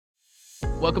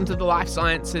Welcome to the Life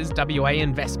Sciences WA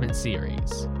Investment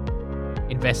Series.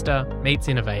 Investor Meets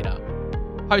Innovator.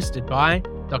 Hosted by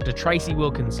Dr Tracy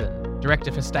Wilkinson,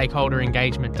 Director for Stakeholder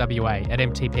Engagement WA at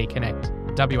MTP Connect,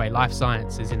 WA Life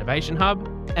Sciences Innovation Hub,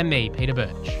 and me, Peter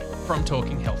Birch, from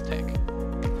Talking Health Tech.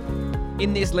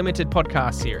 In this limited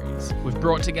podcast series, we've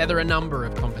brought together a number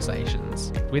of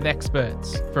conversations with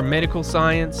experts from medical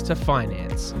science to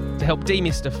finance to help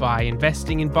demystify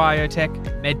investing in biotech,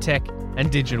 medtech, and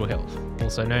digital health,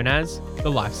 also known as the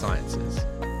life sciences.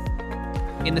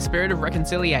 In the spirit of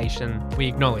reconciliation, we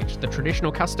acknowledge the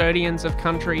traditional custodians of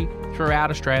country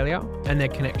throughout Australia and their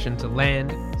connection to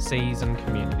land, seas, and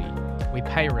community. We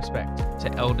pay respect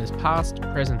to elders past,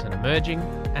 present, and emerging,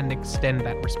 and extend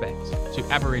that respect to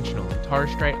Aboriginal and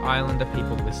Torres Strait Islander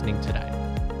people listening today.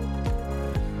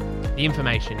 The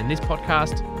information in this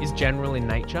podcast is general in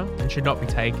nature and should not be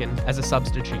taken as a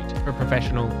substitute for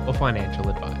professional or financial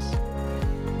advice.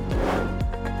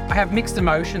 I have mixed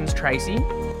emotions, Tracy.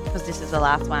 Because this is the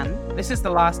last one. This is the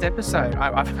last episode.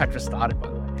 I've just started, by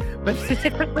the way. But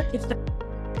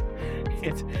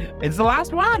it's the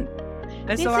last one.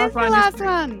 This is the last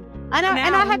one. I know,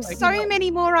 and I have so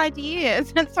many more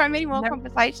ideas and so many more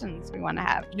conversations we want to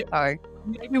have. So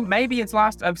maybe it's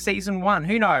last of season 1.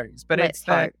 Who knows? But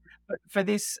but for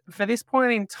this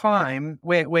point in time,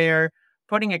 we're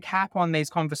putting a cap on these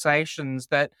conversations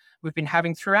that we've been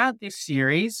having throughout this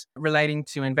series relating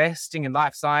to investing in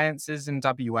life sciences in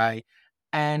WA.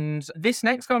 And this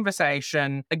next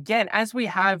conversation, again, as we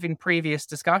have in previous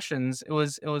discussions, it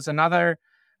was another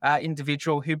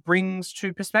individual who brings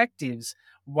two perspectives,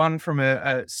 one from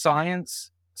a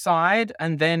science side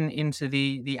and then into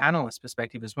the analyst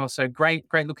perspective as well. So great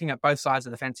looking at both sides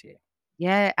of the fence here.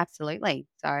 Yeah, absolutely.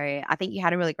 So I think you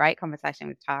had a really great conversation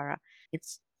with Tara.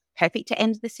 It's perfect to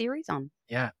end the series on.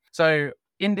 Yeah. So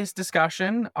in this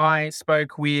discussion, I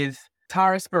spoke with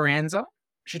Tara Speranza.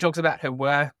 She talks about her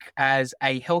work as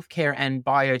a healthcare and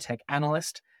biotech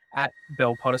analyst at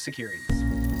Bell Potter Securities.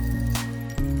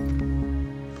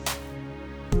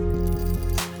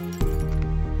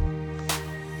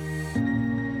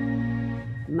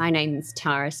 My name is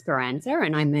Tara Speranza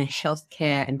and I'm a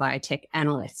healthcare and biotech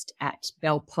analyst at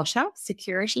Bell Potter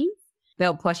Securities.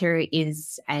 Bell Potter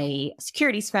is a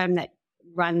securities firm that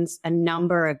runs a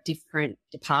number of different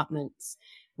departments.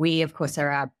 We, of course, are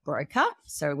our broker.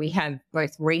 So we have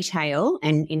both retail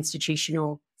and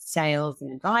institutional sales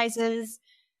and advisors.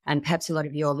 And perhaps a lot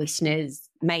of your listeners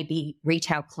may be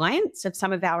retail clients of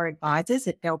some of our advisors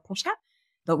at Bell Potter.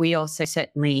 But we also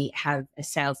certainly have a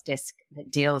sales desk that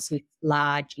deals with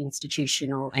large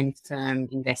institutional and firm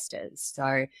investors.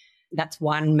 So that's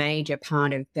one major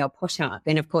part of Bell Potter.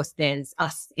 Then, of course, there's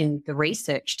us in the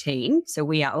research team. So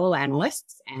we are all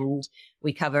analysts and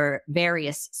we cover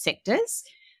various sectors.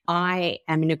 I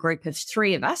am in a group of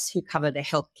 3 of us who cover the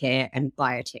healthcare and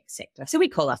biotech sector. So we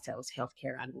call ourselves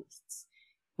healthcare analysts.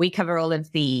 We cover all of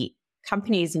the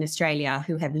companies in Australia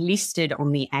who have listed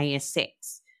on the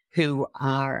ASX, who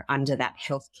are under that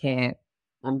healthcare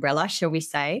umbrella, shall we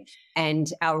say.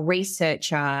 And our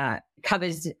research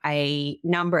covers a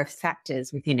number of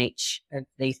factors within each of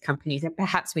these companies. And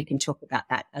perhaps we can talk about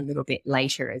that a little bit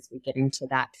later as we get into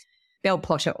that. Bell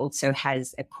Potter also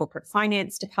has a corporate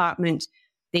finance department.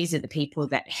 These are the people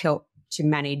that help to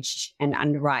manage and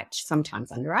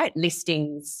sometimes underwrite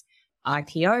listings,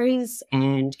 IPOs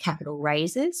and capital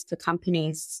raises for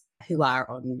companies who are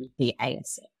on the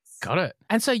ASX. Got it.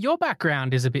 And so your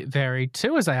background is a bit varied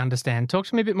too, as I understand. Talk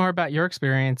to me a bit more about your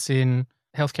experience in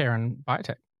healthcare and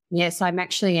biotech. Yes, I'm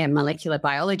actually a molecular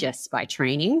biologist by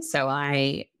training. So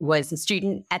I was a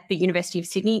student at the University of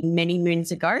Sydney many moons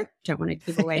ago. Don't want to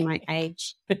give away my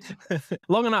age.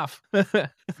 Long enough.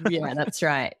 Yeah, that's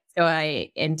right. So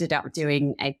I ended up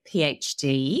doing a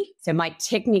PhD. So my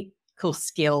technical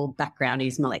skill background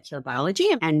is molecular biology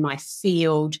and my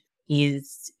field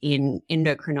is in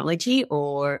endocrinology,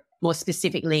 or more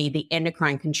specifically, the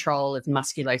endocrine control of the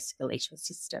musculoskeletal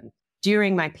system.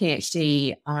 During my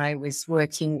PhD, I was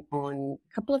working on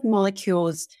a couple of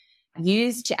molecules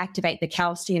used to activate the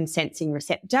calcium sensing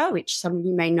receptor, which some of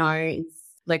you may know is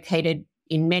located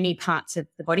in many parts of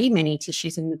the body, many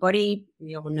tissues in the body.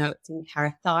 We all know it's in the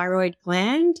parathyroid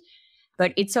gland,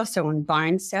 but it's also on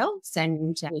bone cells.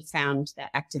 And we found that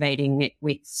activating it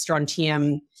with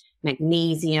strontium,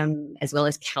 magnesium, as well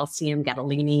as calcium,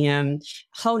 gadolinium,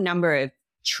 a whole number of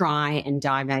tri- and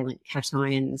divalent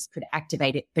cations could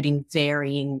activate it, but in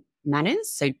varying manners.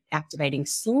 So activating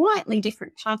slightly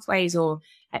different pathways or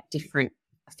at different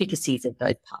efficacies of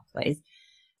those pathways.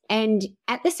 And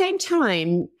at the same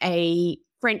time, a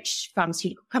French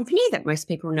pharmaceutical company that most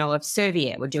people know of,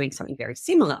 Servier, were doing something very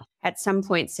similar. At some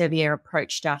point, Servier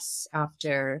approached us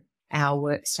after our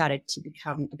work started to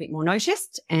become a bit more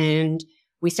noticed, and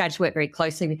we started to work very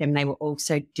closely with them. They were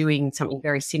also doing something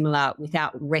very similar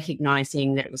without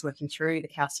recognizing that it was working through the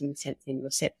calcium-sensing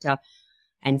receptor.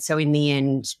 And so in the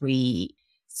end, we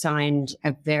signed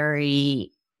a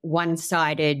very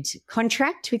one-sided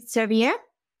contract with Servier.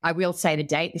 I will say the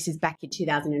date. This is back in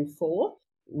 2004,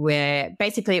 where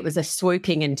basically it was a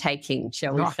swooping and taking,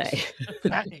 shall we say.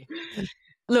 Okay.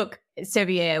 Look,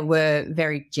 Servier were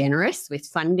very generous with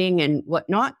funding and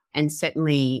whatnot, and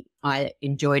certainly I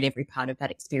enjoyed every part of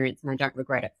that experience and I don't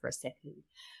regret it for a second.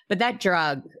 But that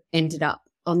drug ended up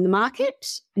on the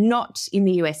market, not in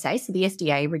the USA, so the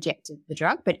FDA rejected the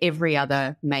drug, but every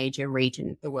other major region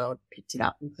of the world picked it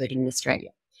up, including Australia.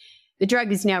 The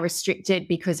drug is now restricted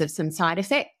because of some side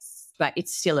effects, but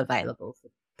it's still available for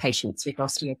patients with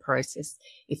osteoporosis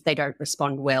if they don't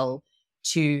respond well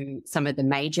to some of the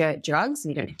major drugs.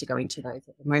 We don't have to go into those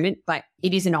at the moment, but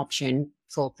it is an option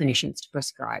for clinicians to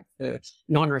prescribe for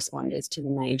non-responders to the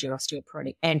major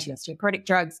anti-osteoporotic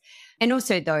drugs, and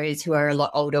also those who are a lot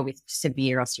older with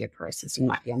severe osteoporosis and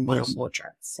might be on one or more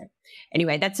drugs. So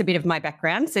anyway, that's a bit of my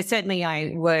background. So certainly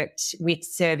I worked with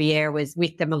Servier, was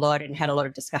with them a lot and had a lot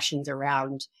of discussions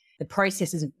around the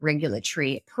processes of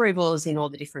regulatory approvals in all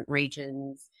the different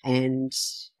regions and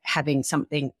having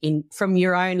something in from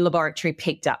your own laboratory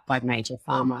picked up by major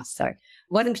pharma. So it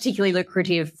wasn't particularly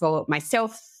lucrative for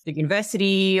myself, the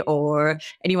university, or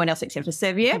anyone else except for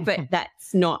Servier, but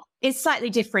that's not. It's slightly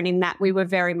different in that we were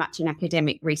very much an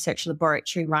academic research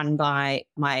laboratory run by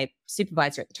my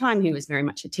supervisor at the time, who was very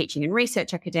much a teaching and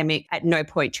research academic, at no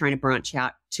point trying to branch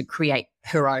out to create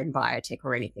her own biotech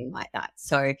or anything like that.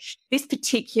 So this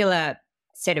particular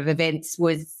set of events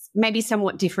was maybe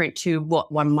somewhat different to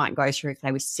what one might go through if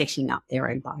they were setting up their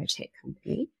own biotech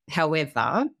company.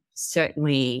 However,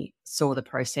 certainly saw the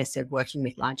process of working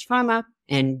with large pharma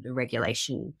and the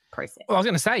regulation process. Well, I was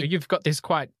going to say, you've got this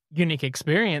quite unique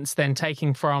experience then,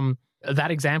 taking from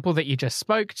that example that you just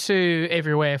spoke to,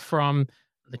 everywhere from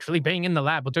literally being in the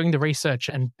lab or doing the research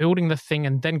and building the thing,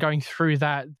 and then going through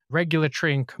that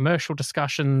regulatory and commercial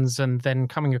discussions, and then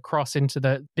coming across into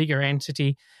the bigger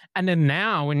entity. And then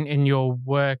now in your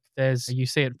work, you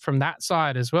see it from that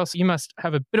side as well. So you must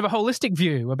have a bit of a holistic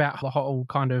view about how the whole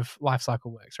kind of life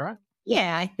cycle works, right?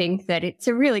 Yeah, I think that it's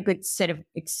a really good set of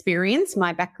experience,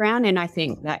 my background. And I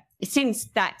think that since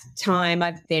that time,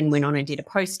 I've then went on and did a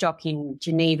postdoc in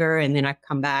Geneva, and then I've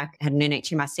come back, had an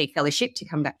NHMRC fellowship to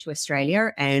come back to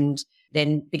Australia, and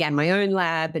then began my own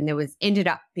lab, and ended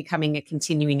up becoming a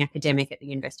continuing academic at the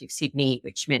University of Sydney,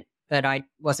 which meant that I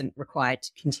wasn't required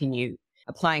to continue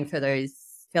applying for those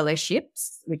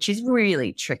fellowships, which is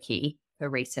really tricky for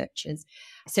researchers.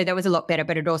 So that was a lot better,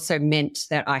 but it also meant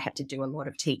that I had to do a lot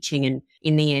of teaching. And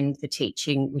in the end, the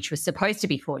teaching, which was supposed to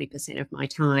be 40% of my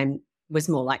time, was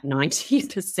more like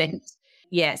 90%.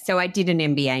 Yeah, so I did an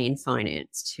MBA in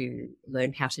finance to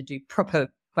learn how to do proper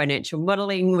financial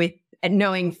modelling and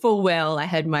knowing full well I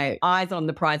had my eyes on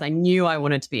the prize. I knew I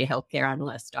wanted to be a healthcare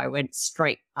analyst. I went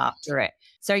straight after it.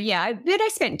 So yeah, I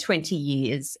spent 20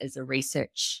 years as a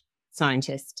research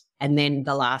scientist, and then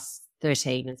the last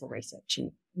 13 as a research,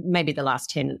 and maybe the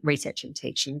last 10 research and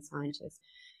teaching scientist.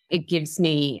 It gives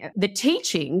me the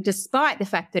teaching, despite the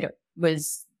fact that it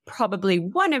was probably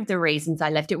one of the reasons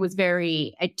I left.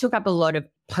 It took up a lot of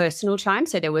personal time.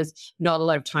 So there was not a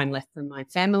lot of time left for my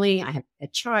family. I have a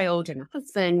child and a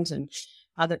husband and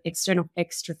other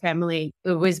extra family.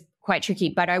 It was quite tricky.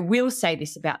 But I will say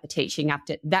this about the teaching: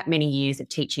 after that many years of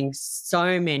teaching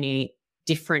so many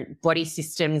different body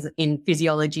systems in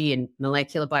physiology and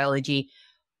molecular biology,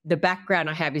 the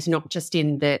background I have is not just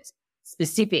in the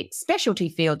specific specialty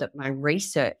field that my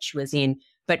research was in,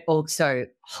 but also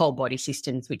whole body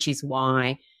systems, which is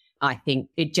why I think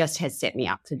it just has set me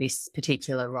up for this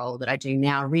particular role that I do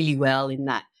now really well, in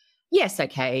that, yes,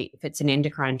 okay, if it's an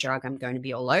endocrine drug, I'm going to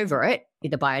be all over it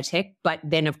with the biotech. But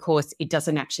then, of course, it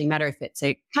doesn't actually matter if it's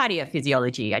a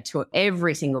cardiophysiology. I taught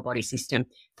every single body system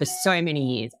for so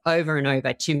many years, over and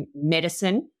over, to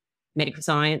medicine, medical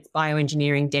science,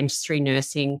 bioengineering, dentistry,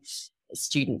 nursing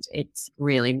students. It's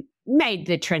really made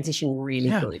the transition really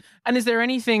good. And is there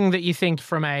anything that you think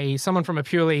someone from a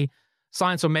purely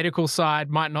science or medical side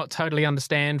might not totally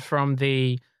understand from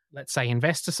the, let's say,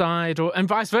 investor side, and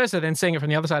vice versa, then seeing it from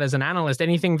the other side as an analyst?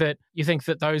 Anything that you think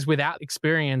that those without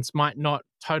experience might not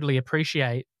totally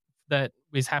appreciate that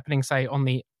is happening, say, on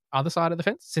the other side of the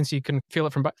fence, since you can feel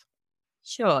it from both?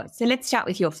 Sure. So let's start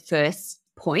with your first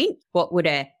point. What would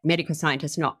a medical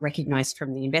scientist not recognize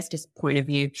from the investor's point of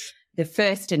view? the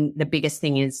first and the biggest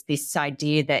thing is this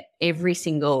idea that every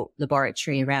single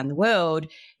laboratory around the world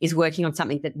is working on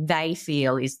something that they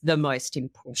feel is the most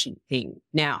important thing.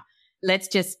 Now, let's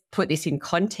just put this in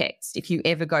context. If you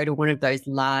ever go to one of those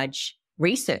large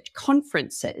research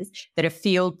conferences that are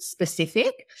field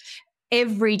specific,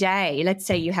 every day, let's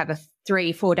say you have a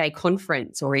 3-4 day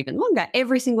conference or even longer,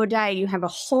 every single day you have a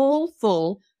hall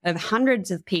full of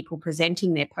hundreds of people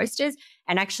presenting their posters,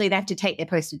 and actually they have to take their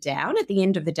poster down at the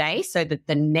end of the day so that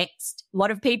the next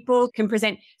lot of people can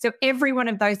present. So every one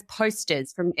of those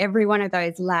posters from every one of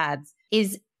those labs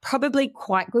is probably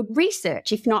quite good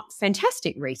research, if not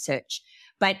fantastic research,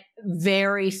 but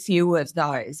very few of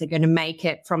those are going to make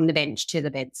it from the bench to the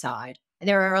bedside.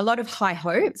 There are a lot of high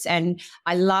hopes and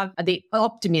I love the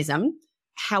optimism.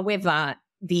 However,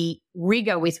 the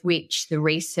rigor with which the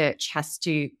research has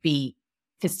to be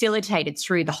facilitated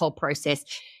through the whole process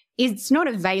is not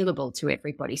available to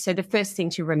everybody. So the first thing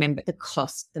to remember, the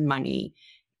cost, the money,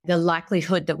 the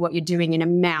likelihood that what you're doing in a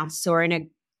mouse or in a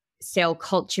cell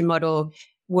culture model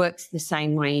works the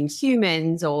same way in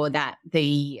humans, or that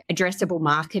the addressable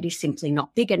market is simply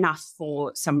not big enough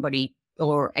for somebody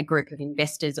or a group of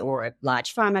investors or a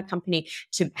large pharma company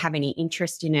to have any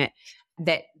interest in it,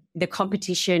 that the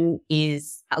competition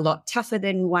is a lot tougher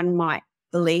than one might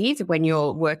believe when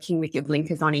you're working with your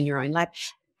blinkers on in your own lab.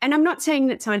 And I'm not saying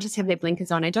that scientists have their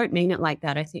blinkers on. I don't mean it like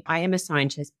that. I think I am a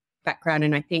scientist background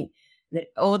and I think that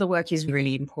all the work is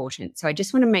really important. So I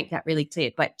just want to make that really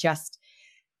clear, but just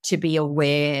to be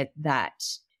aware that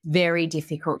very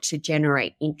difficult to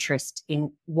generate interest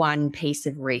in one piece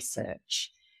of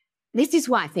research. This is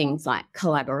why things like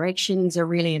collaborations are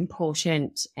really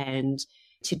important, and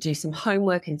to do some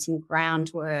homework and some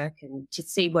groundwork and to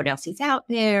see what else is out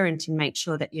there and to make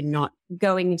sure that you're not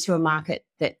going into a market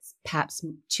that's perhaps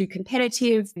too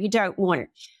competitive. You don't want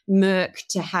Merck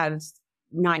to have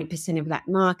 90% of that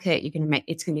market.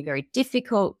 It's going to be very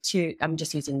difficult to, I'm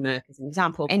just using Merck as an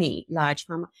example, any large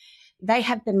pharma. They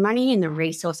have the money and the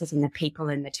resources and the people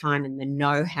and the time and the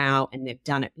know-how, and they've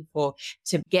done it before,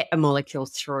 to get a molecule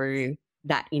through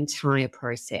that entire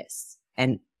process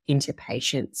and into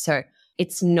patients. So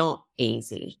it's not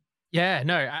easy. Yeah,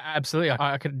 no, absolutely.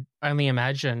 I could only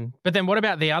imagine. But then what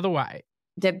about the other way?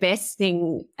 The best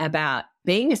thing about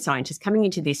being a scientist coming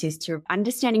into this is to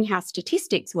understanding how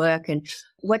statistics work and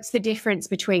what's the difference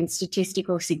between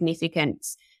statistical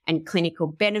significance and clinical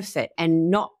benefit, and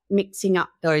not mixing up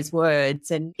those words,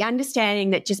 and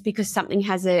understanding that just because something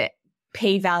has a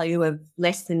p-value of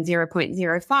less than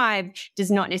 0.05 does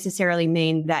not necessarily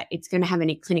mean that it's going to have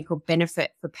any clinical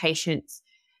benefit for patients.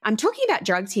 I'm talking about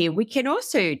drugs here. We can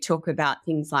also talk about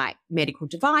things like medical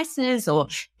devices or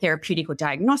therapeutic or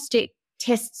diagnostic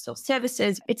tests or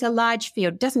services. It's a large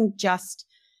field. It doesn't just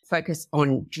focus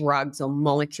on drugs or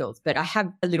molecules, but I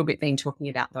have a little bit been talking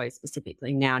about those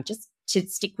specifically now, just to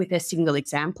stick with a single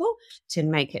example to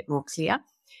make it more clear.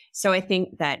 So I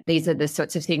think that these are the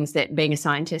sorts of things that being a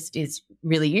scientist is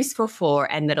really useful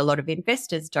for, and that a lot of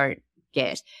investors don't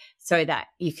get, so that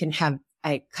you can have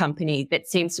a company that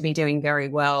seems to be doing very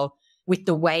well with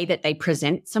the way that they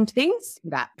present some things,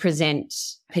 that present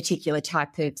a particular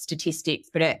type of statistics.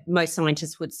 But most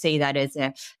scientists would see that as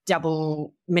a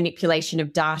double manipulation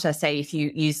of data. Say if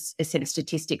you use a set of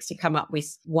statistics to come up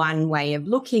with one way of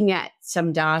looking at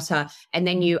some data, and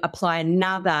then you apply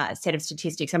another set of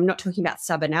statistics. I'm not talking about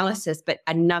sub-analysis, but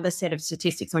another set of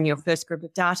statistics on your first group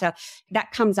of data.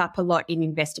 That comes up a lot in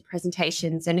investor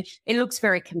presentations, and it looks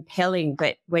very compelling.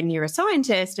 But when you're a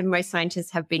scientist, and most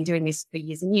scientists have been doing this for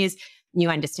years and years, you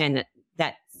understand that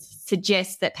that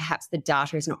suggests that perhaps the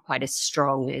data is not quite as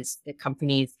strong as the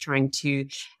company is trying to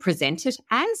present it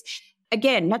as.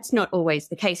 Again, that's not always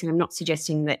the case, and I'm not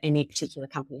suggesting that any particular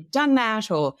company has done that,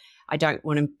 or I don't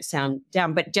want to sound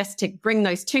down, but just to bring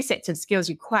those two sets of skills,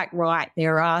 you're quite right.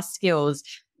 There are skills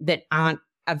that aren't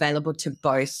available to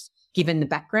both, given the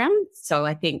background. So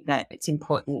I think that it's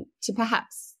important to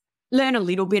perhaps learn a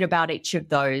little bit about each of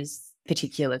those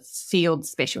particular field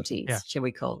specialties, shall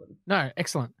we call them. No,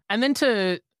 excellent. And then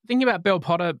to think about Bell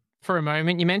Potter for a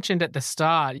moment, you mentioned at the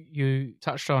start, you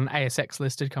touched on ASX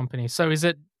listed companies. So is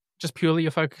it just purely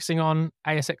you're focusing on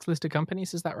ASX listed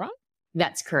companies? Is that right?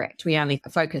 That's correct. We only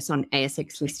focus on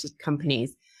ASX listed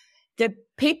companies. The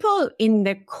people in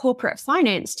the corporate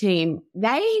finance team,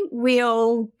 they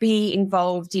will be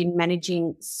involved in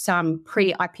managing some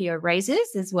pre-IPO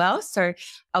raises as well. So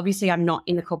obviously I'm not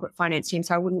in the corporate finance team,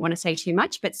 so I wouldn't want to say too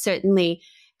much, but certainly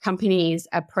companies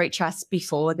approach us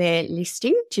before their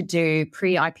listing to do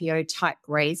pre-IPO type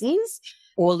raisings,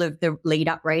 all of the lead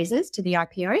up raises to the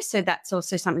IPO. So that's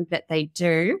also something that they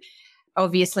do.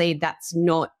 Obviously that's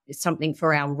not something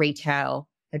for our retail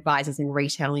advisors and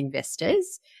retail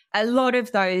investors. A lot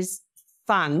of those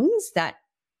funds that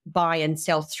buy and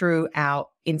sell through our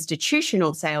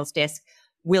institutional sales desk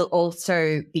will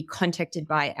also be contacted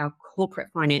by our corporate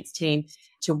finance team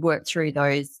to work through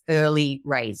those early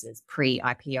raises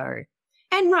pre-IPO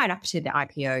and right up to the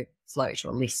IPO float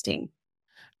or listing.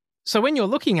 So when you're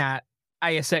looking at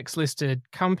ASX listed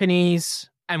companies,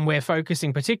 and we're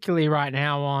focusing particularly right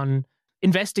now on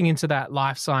investing into that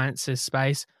life sciences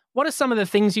space, what are some of the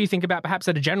things you think about, perhaps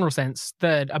at a general sense,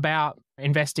 that about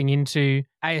investing into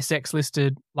ASX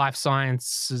listed life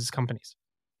sciences companies?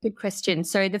 Good question.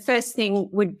 So the first thing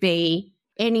would be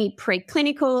any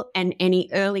preclinical and any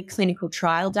early clinical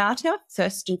trial data,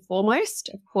 first and foremost.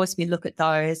 Of course, we look at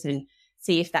those and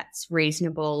see if that's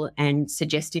reasonable and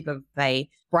suggestive of a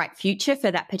bright future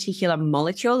for that particular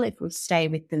molecule, if we stay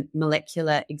with the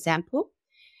molecular example.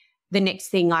 The next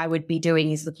thing I would be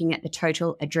doing is looking at the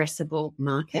total addressable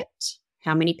market.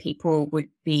 How many people would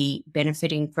be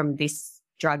benefiting from this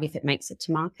drug if it makes it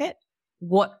to market?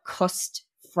 What cost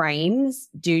frames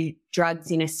do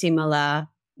drugs in a similar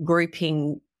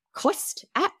grouping cost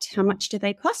at? How much do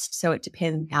they cost? So it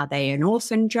depends. Are they an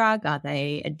orphan drug? Are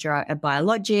they a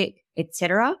biologic,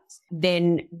 etc.?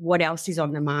 Then what else is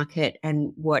on the market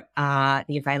and what are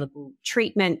the available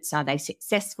treatments? Are they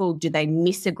successful? Do they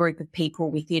miss a group of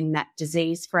people within that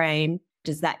disease frame?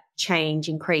 Does that change,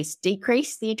 increase,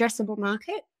 decrease the addressable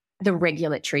market? The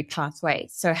regulatory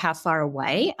pathways. So how far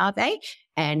away are they?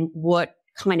 And what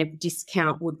kind of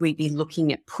discount would we be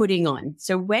looking at putting on?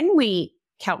 So when we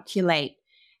calculate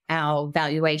our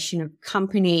valuation of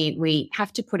company, we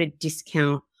have to put a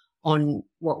discount on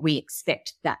what we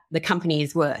expect that the company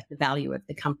is worth, the value of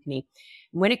the company.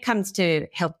 When it comes to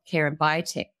healthcare and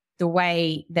biotech, the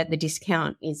way that the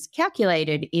discount is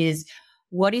calculated is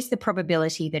what is the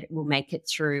probability that it will make it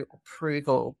through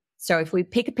approval. So if we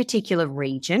pick a particular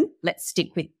region, let's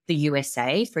stick with the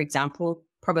USA, for example,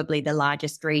 probably the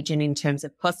largest region in terms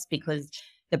of costs because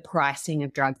the pricing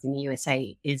of drugs in the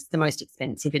USA is the most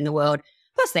expensive in the world.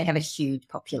 Plus, they have a huge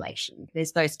population.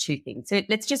 There's those two things. So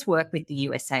let's just work with the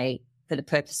USA for the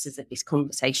purposes of this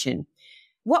conversation.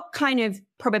 What kind of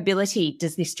probability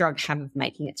does this drug have of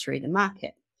making it through the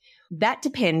market? That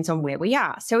depends on where we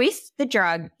are. So if the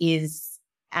drug is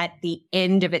at the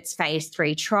end of its phase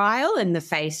 3 trial and the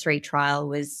phase 3 trial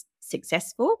was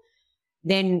successful,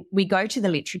 then we go to the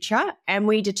literature and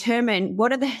we determine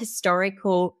what are the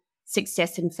historical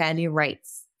success and failure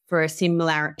rates for a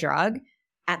similar drug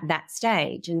at that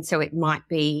stage. And so it might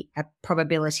be a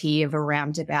probability of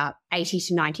around about 80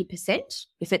 to 90%.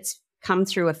 If it's come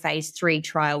through a phase 3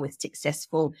 trial with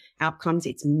successful outcomes,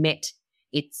 it's met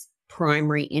its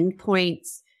primary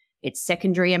endpoints, its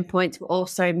secondary endpoints were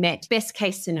also met. Best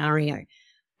case scenario,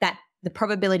 that the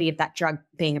probability of that drug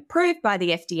being approved by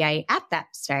the FDA at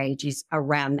that stage is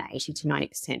around the 80 to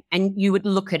 90%. And you would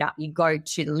look it up. You go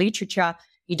to the literature.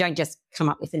 You don't just come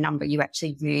up with a number. You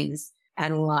actually use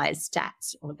analyze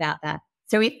stats about that.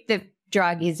 So if the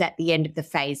drug is at the end of the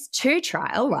phase 2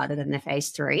 trial rather than the phase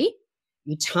 3,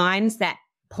 you times that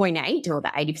 0.8 or the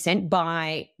 80%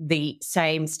 by the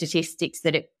same statistics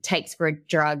that it takes for a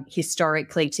drug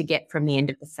historically to get from the end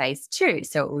of the phase 2.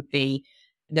 So it would be,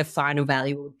 the final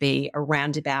value would be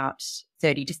around about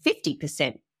 30 to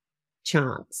 50%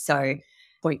 chance. So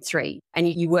 0.3.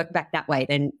 And you work back that way,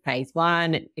 then phase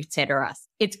 1, etc.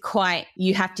 It's quite,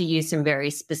 you have to use some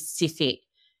very specific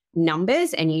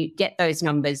numbers and you get those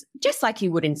numbers just like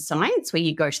you would in science where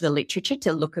you go to the literature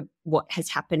to look at what has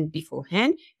happened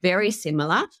beforehand, very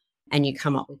similar, and you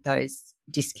come up with those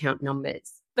discount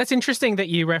numbers. That's interesting that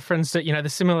you referenced it, the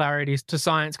similarities to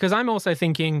science, because I'm also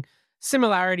thinking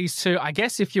similarities to, I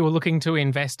guess, if you were looking to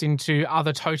invest into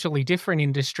other totally different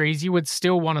industries, you would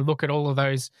still want to look at all of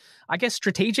those, I guess,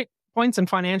 strategic points and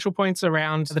financial points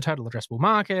around the total addressable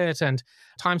market and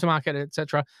time to market,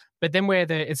 etc. But then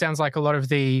where it sounds like a lot of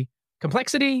the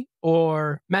complexity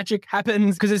or magic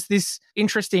happens, because it's this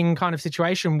interesting kind of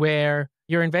situation where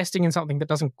you're investing in something that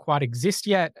doesn't quite exist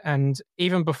yet. And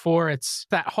even before it's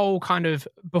that whole kind of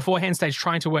beforehand stage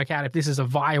trying to work out if this is a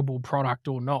viable product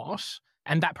or not.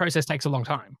 And that process takes a long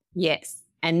time. Yes.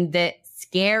 And the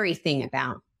scary thing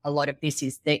about a lot of this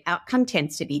is the outcome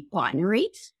tends to be binary.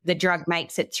 The drug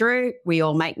makes it through, we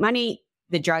all make money.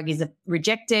 The drug is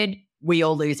rejected, we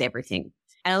all lose everything.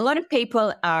 And a lot of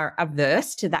people are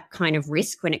averse to that kind of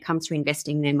risk when it comes to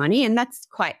investing their money, and that's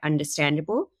quite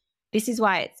understandable. This is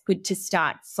why it's good to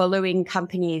start following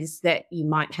companies that you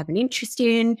might have an interest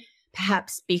in,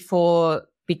 perhaps before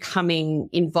becoming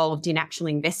involved in actual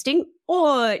investing,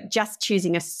 or just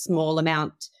choosing a small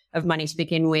amount of money to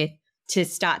begin with to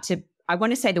start to, I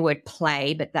want to say the word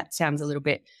play, but that sounds a little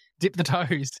bit dip the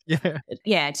toes. Yeah.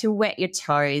 Yeah, to wet your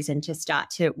toes and to start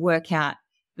to work out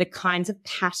the kinds of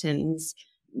patterns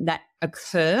that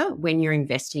occur when you're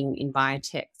investing in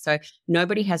biotech. So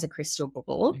nobody has a crystal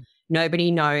ball. Nobody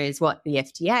knows what the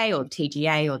FDA or the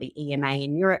TGA or the EMA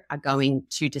in Europe are going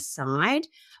to decide.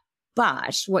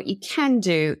 But what you can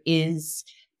do is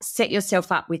set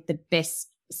yourself up with the best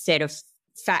set of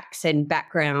facts and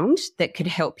background that could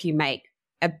help you make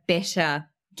a better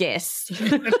guess.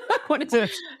 What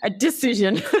is a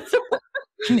decision?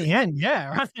 In the end,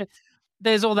 yeah, right.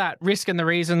 There's all that risk and the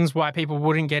reasons why people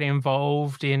wouldn't get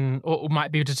involved in or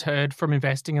might be deterred from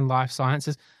investing in life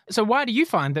sciences. So why do you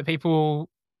find that people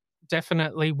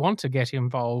definitely want to get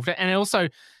involved? And also,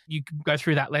 you go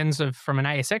through that lens of from an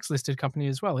ASX listed company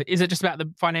as well. Is it just about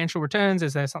the financial returns?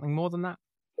 Is there something more than that?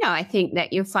 No, I think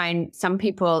that you'll find some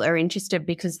people are interested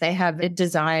because they have a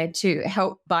desire to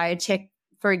help biotech,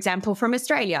 for example, from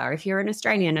Australia, if you're an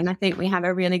Australian. And I think we have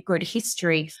a really good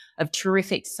history of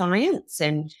terrific science.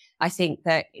 And I think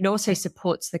that it also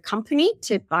supports the company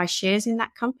to buy shares in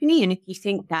that company. And if you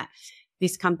think that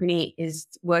this company is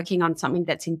working on something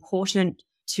that's important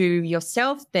to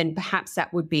yourself, then perhaps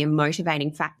that would be a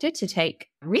motivating factor to take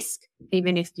risk,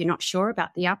 even if you're not sure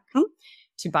about the outcome,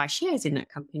 to buy shares in that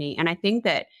company. And I think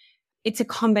that it's a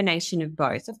combination of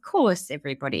both. Of course,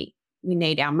 everybody, we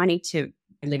need our money to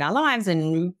live our lives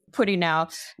and put in our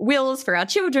wills for our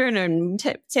children and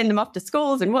send them off to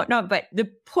schools and whatnot. But the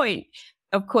point,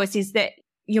 of course, is that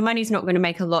your money's not going to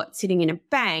make a lot sitting in a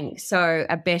bank. So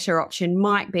a better option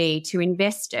might be to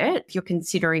invest it. If you're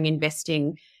considering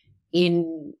investing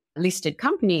in listed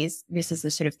companies, this is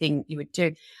the sort of thing you would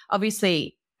do.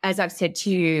 Obviously, as I've said to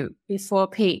you before,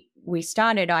 Pete, we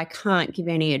started, I can't give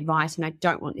any advice, and I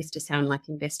don't want this to sound like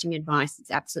investing advice. It's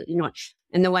absolutely not.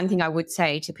 And the one thing I would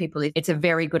say to people is it's a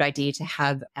very good idea to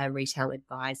have a retail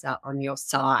advisor on your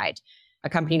side, a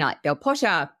company like Bell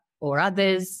Potter or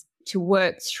others, to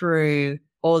work through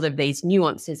all of these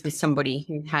nuances with somebody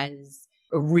who has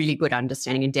a really good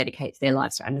understanding and dedicates their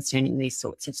lives to understanding these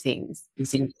sorts of things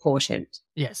is important.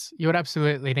 Yes, you would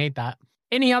absolutely need that.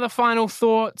 Any other final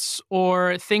thoughts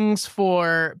or things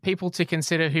for people to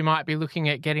consider who might be looking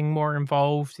at getting more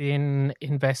involved in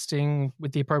investing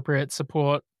with the appropriate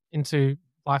support into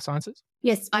life sciences?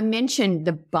 Yes, I mentioned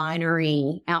the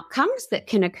binary outcomes that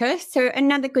can occur. So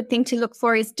another good thing to look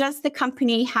for is, does the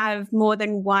company have more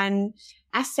than one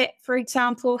asset, for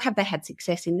example? Have they had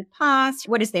success in the past?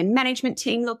 What does their management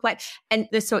team look like? And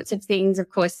the sorts of things, of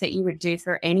course, that you would do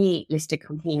for any listed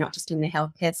company, not just in the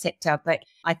healthcare sector. But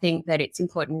I think that it's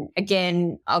important.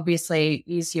 Again, obviously,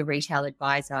 use your retail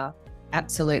advisor.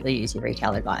 Absolutely use your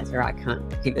retail advisor. I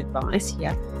can't give advice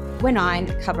here. When I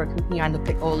cover a company, I look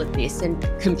at all of this and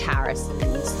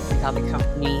comparisons with other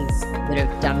companies that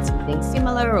have done something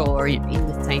similar or in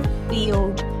the same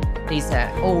field. These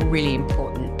are all really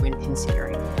important when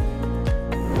considering.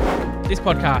 This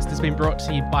podcast has been brought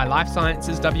to you by Life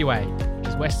Sciences WA, which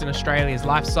is Western Australia's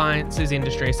Life Sciences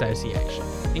Industry Association,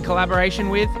 in collaboration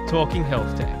with Talking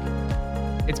Health Tech.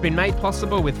 It's been made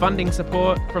possible with funding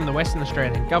support from the Western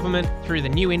Australian Government through the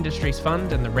New Industries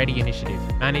Fund and the READY Initiative,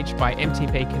 managed by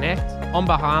MTP Connect on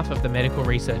behalf of the Medical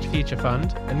Research Future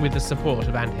Fund and with the support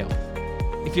of Ant Health.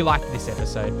 If you liked this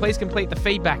episode, please complete the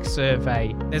feedback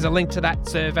survey. There's a link to that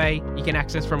survey you can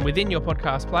access from within your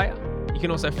podcast player. You can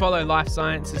also follow Life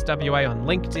Sciences WA on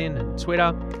LinkedIn and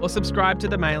Twitter, or subscribe to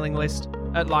the mailing list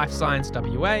at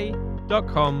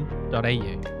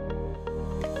lifesciencewa.com.au.